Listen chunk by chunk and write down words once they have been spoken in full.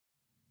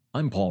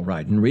I'm Paul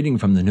Ryden, reading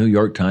from the New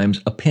York Times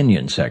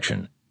Opinion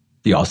section.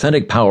 The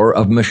Authentic Power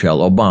of Michelle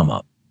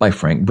Obama by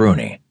Frank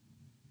Bruni.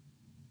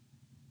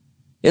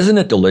 Isn't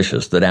it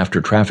delicious that after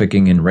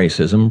trafficking in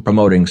racism,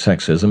 promoting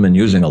sexism, and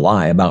using a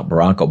lie about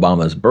Barack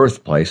Obama's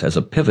birthplace as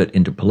a pivot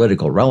into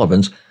political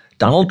relevance,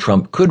 Donald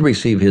Trump could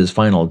receive his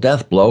final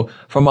death blow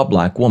from a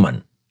black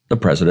woman, the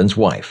president's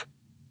wife?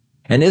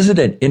 And isn't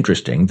it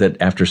interesting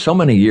that after so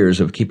many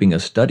years of keeping a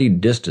studied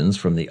distance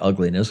from the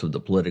ugliness of the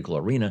political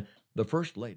arena, the First Lady